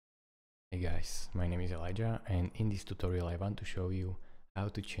guys, my name is Elijah, and in this tutorial I want to show you how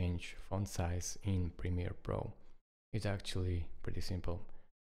to change font size in Premiere Pro. It's actually pretty simple.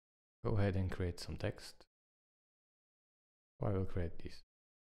 Go ahead and create some text. So I will create this.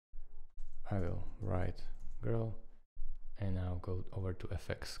 I will write girl, and now go over to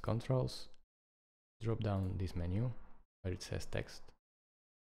FX Controls, drop down this menu where it says text,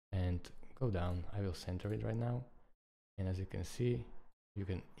 and go down. I will center it right now, and as you can see, you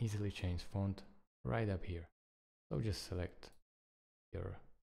can easily change font right up here. So just select your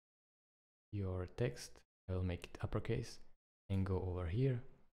text. I will make it uppercase and go over here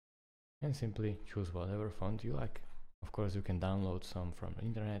and simply choose whatever font you like. Of course, you can download some from the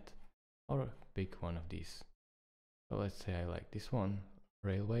internet or pick one of these. So let's say I like this one,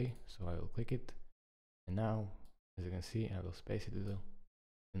 Railway, so I will click it, and now as you can see I will space it a little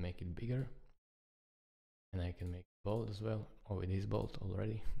and make it bigger, and I can make it bold as well. Oh, it is bold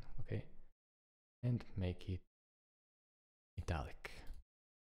already. Okay, and make it italic.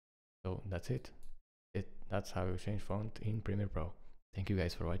 So that's it. That's how you change font in Premiere Pro. Thank you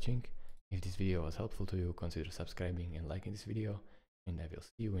guys for watching. If this video was helpful to you, consider subscribing and liking this video, and I will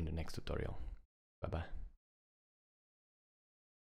see you in the next tutorial. Bye bye.